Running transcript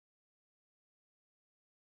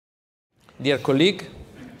dear colleague.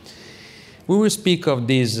 We will speak of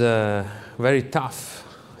this very tough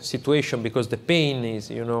situation because the pain is,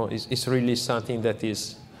 is really something that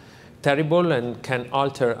is terrible and can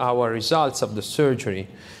alter our results of the surgery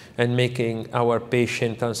and making our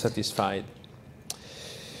patient unsatisfied.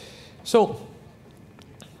 So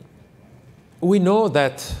we know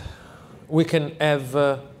that we can have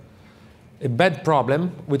a bad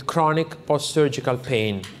problem with chronic post-surgical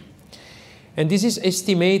pain. And this is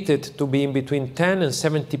estimated to be in between 10 and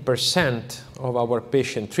 70% of our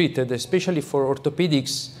patients treated, especially for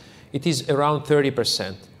orthopedics, it is around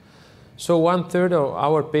 30%. So 1/3 of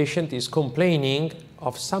our patient is complaining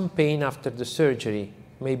of some pain after the surgery.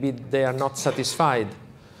 Maybe they are not satisfied.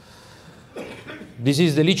 This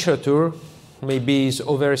is the literature, maybe is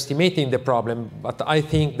overestimating the problem, but I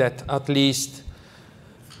think that at least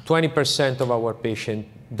 20% of our patients,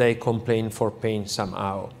 they complain for pain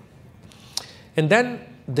somehow. And then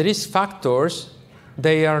the risk factors,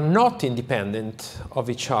 they are not independent of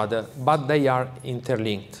each other, but they are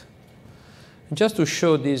interlinked. Just to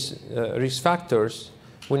show these risk factors,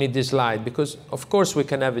 we need this slide, because of course we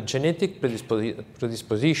can have a genetic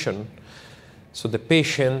predisposition. So the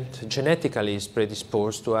patient genetically is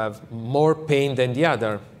predisposed to have more pain than the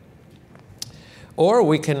other. Or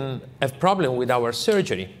we can have problem with our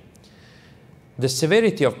surgery. The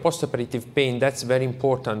severity of postoperative pain, that's very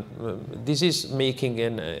important. This is making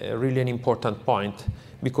really an important point,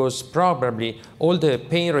 because probably all the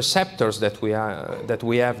pain receptors that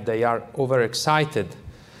we have, they are overexcited.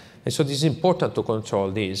 And so this is important to control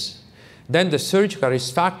this. Then the surgical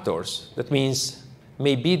risk factors, that means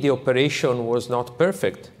maybe the operation was not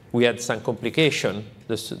perfect. We had some complication.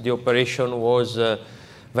 The operation was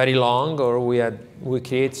very long, or we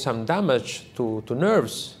create some damage to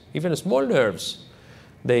nerves, even small nerves.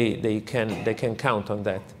 They can count on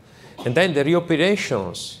that. And then the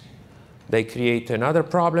reoperations, they create another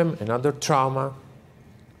problem, another trauma,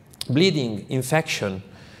 bleeding, infection.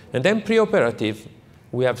 And then preoperative,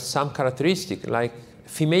 we have some characteristic like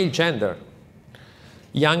female gender,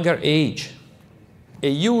 younger age, a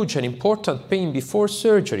huge and important pain before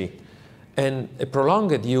surgery, and a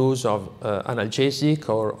prolonged use of analgesic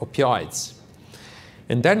or opioids.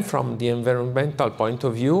 And then from the environmental point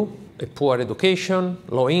of view, a poor education,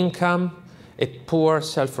 low income, a poor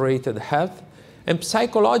self-rated health, and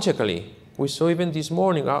psychologically, we saw even this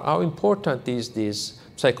morning how important is this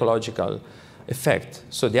psychological effect.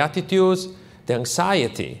 So the attitudes, the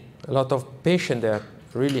anxiety, a lot of patients, they are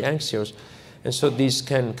really anxious, and so this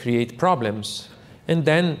can create problems. And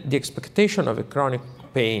then the expectation of a chronic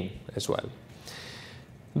pain as well.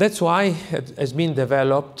 That's why it has been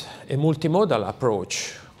developed a multimodal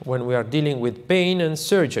approach when we are dealing with pain and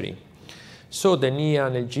surgery. So the knee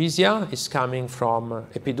analgesia is coming from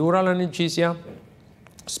epidural analgesia,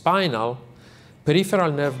 spinal,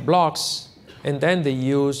 peripheral nerve blocks, and then the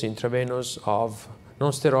use intravenous of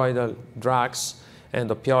non-steroidal drugs and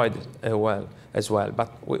opioids as well. But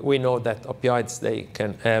we know that opioids, they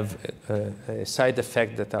can have a side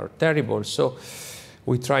effects that are terrible. So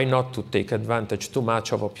we try not to take advantage too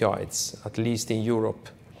much of opioids, at least in Europe.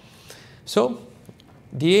 So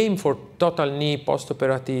the aim for total knee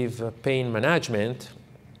postoperative pain management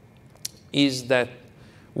is that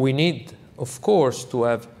we need, of course, to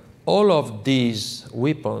have all of these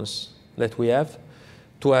weapons that we have,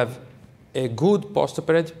 to have a good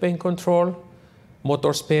postoperative pain control,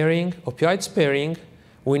 motor sparing, opioid sparing.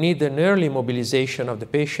 We need an early mobilization of the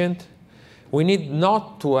patient. We need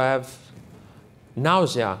not to have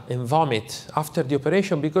nausea and vomit after the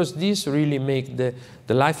operation, because this really makes the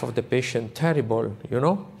life of the patient terrible,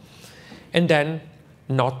 And then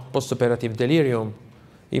not postoperative delirium,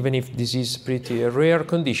 even if this is pretty a rare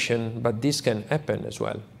condition, but this can happen as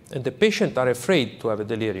well. And the patients are afraid to have a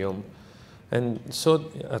delirium. And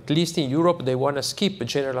so, at least in Europe, they want to skip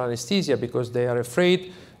general anesthesia because they are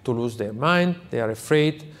afraid to lose their mind, they are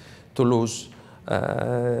afraid to lose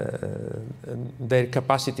their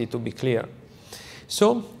capacity to be clear.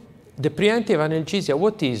 So, the preemptive analgesia,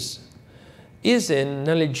 what is? Is an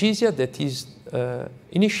analgesia that is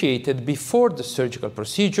initiated before the surgical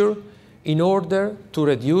procedure in order to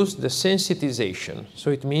reduce the sensitization. So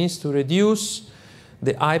it means to reduce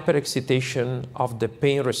the hyperexcitation of the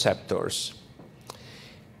pain receptors.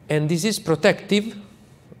 And this is protective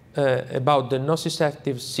about the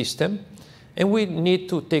nociceptive system, and we need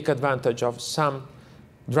to take advantage of some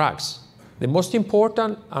drugs. The most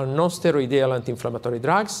important are non-steroidal anti-inflammatory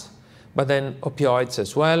drugs, but then opioids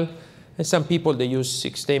as well. And some people, they use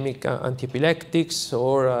systemic antiepileptics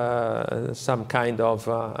or some kind of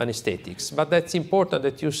anesthetics. But that's important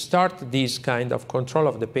that you start this kind of control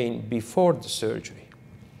of the pain before the surgery.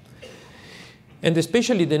 And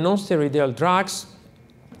especially the non-steroidal drugs,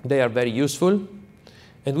 they are very useful.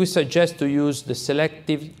 And we suggest to use the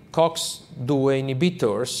selective COX-2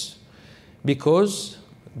 inhibitors because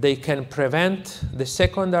they can prevent the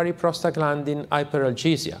secondary prostaglandin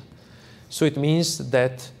hyperalgesia. So it means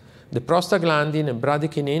that the prostaglandin and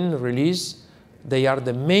bradykinin release, they are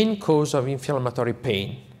the main cause of inflammatory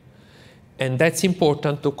pain. And that's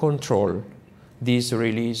important to control this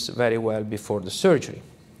release very well before the surgery.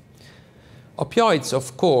 Opioids,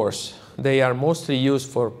 of course, they are mostly used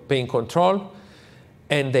for pain control,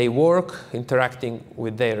 and they work interacting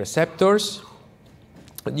with their receptors.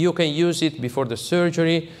 You can use it before the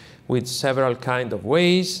surgery with several kinds of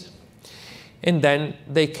ways, and then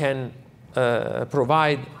they can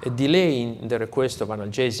provide a delay in the request of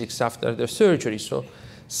analgesics after the surgery. So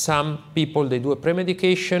some people, they do a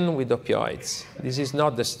premedication with opioids. This is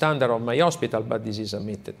not the standard of my hospital, but this is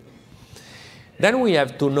admitted. Then we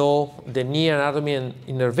have to know the knee anatomy and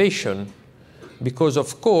innervation, because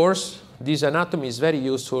of course, this anatomy is very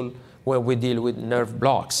useful when we deal with nerve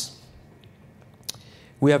blocks.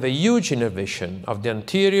 We have a huge innervation of the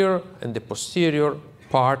anterior and the posterior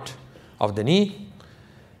part of the knee,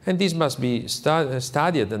 and this must be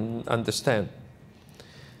studied and understood.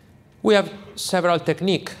 We have several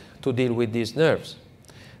techniques to deal with these nerves.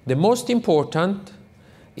 The most important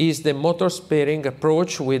is the motor-sparing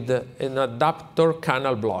approach with an adductor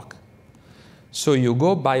canal block. So you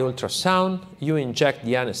go by ultrasound, you inject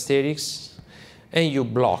the anesthetics, and you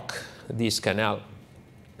block this canal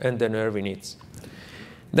and the nerve in it.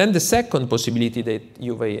 Then the second possibility that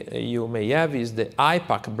you may have is the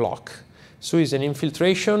IPAC block. So it's an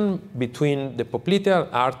infiltration between the popliteal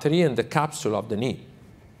artery and the capsule of the knee,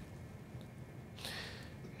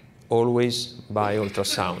 always by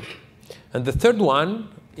ultrasound. And the third one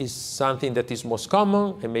is something that is most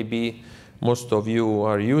common, and maybe most of you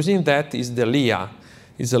are using that, is the LIA.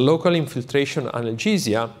 It's a local infiltration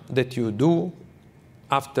analgesia that you do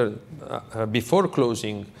after, before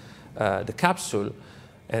closing the capsule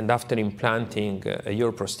and after implanting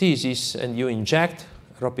your prosthesis, and you inject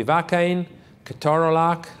ropivacaine,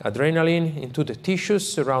 ketorolac, adrenaline into the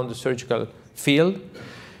tissues around the surgical field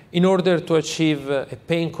in order to achieve a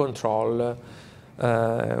pain control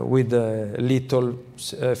with little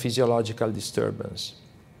physiological disturbance.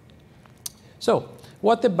 So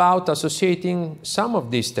what about associating some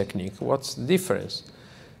of these techniques? What's the difference?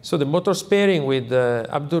 So the motor sparing with the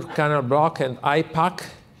abductor canal block and IPAC,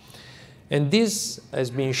 and this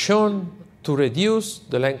has been shown to reduce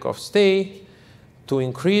the length of stay, to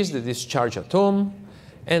increase the discharge at home,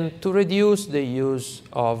 and to reduce the use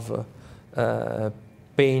of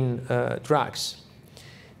pain drugs.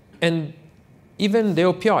 And even the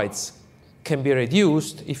opioids can be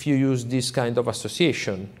reduced if you use this kind of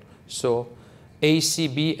association, so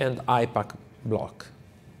ACB and IPAC block.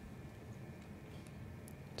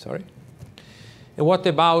 Sorry. And what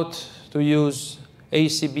about to use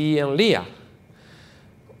ACB and LIA?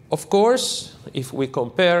 Of course, if we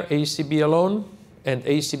compare ACB alone and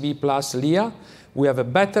ACB plus LIA, we have a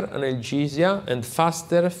better analgesia and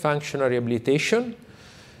faster functional rehabilitation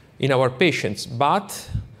in our patients. But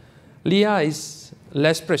LIA is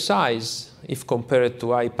less precise if compared to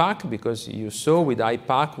IPAC, because you saw with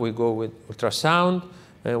IPAC we go with ultrasound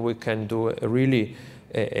and we can do a really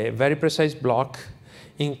very precise block.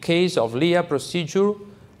 In case of LIA procedure,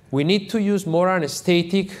 we need to use more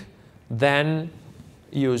anesthetic than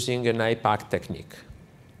using an IPAC technique.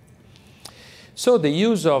 So the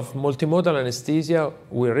use of multimodal anesthesia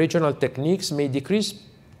with regional techniques may decrease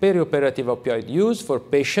perioperative opioid use for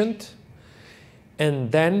patient,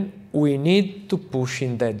 and then we need to push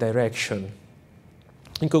in that direction.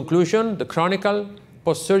 In conclusion, the chronic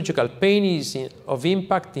post-surgical pain is of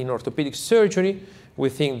impact in orthopedic surgery. We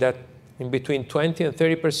think that in between 20 and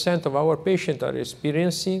 30% of our patients are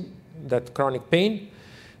experiencing that chronic pain.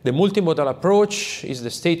 The multimodal approach is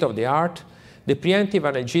the state of the art. The preemptive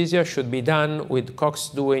analgesia should be done with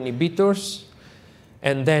COX-2 inhibitors,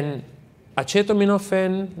 and then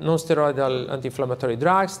acetaminophen, non-steroidal anti-inflammatory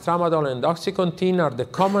drugs, tramadol, and oxycontin are the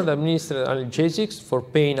common administered analgesics for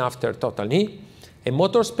pain after total knee. A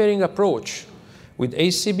motor-sparing approach with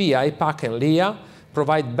ACB, IPAC, and LIA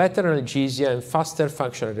provide better analgesia and faster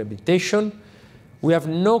functional rehabilitation. We have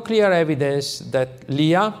no clear evidence that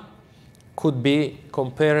LIA could be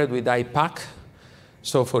compared with IPAC.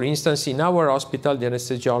 So for instance, in our hospital, the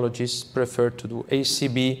anesthesiologists prefer to do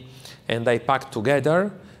ACB and IPAC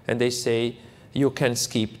together, and they say you can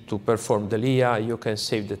skip to perform the LIA, you can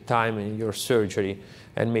save the time in your surgery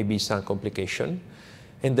and maybe some complication.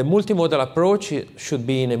 And the multimodal approach should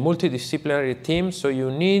be in a multidisciplinary team, so you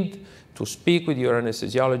need to speak with your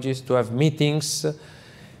anesthesiologist, to have meetings,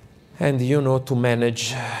 and, you know, to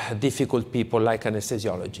manage difficult people like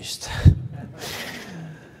anesthesiologists.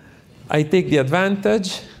 I take the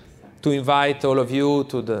advantage to invite all of you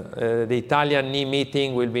to the Italian knee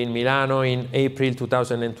meeting will be in Milano in April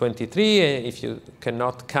 2023. If you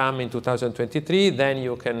cannot come in 2023, then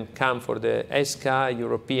you can come for the ESCA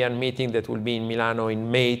European meeting that will be in Milano in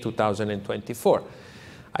May 2024.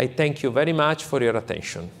 I thank you very much for your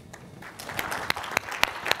attention.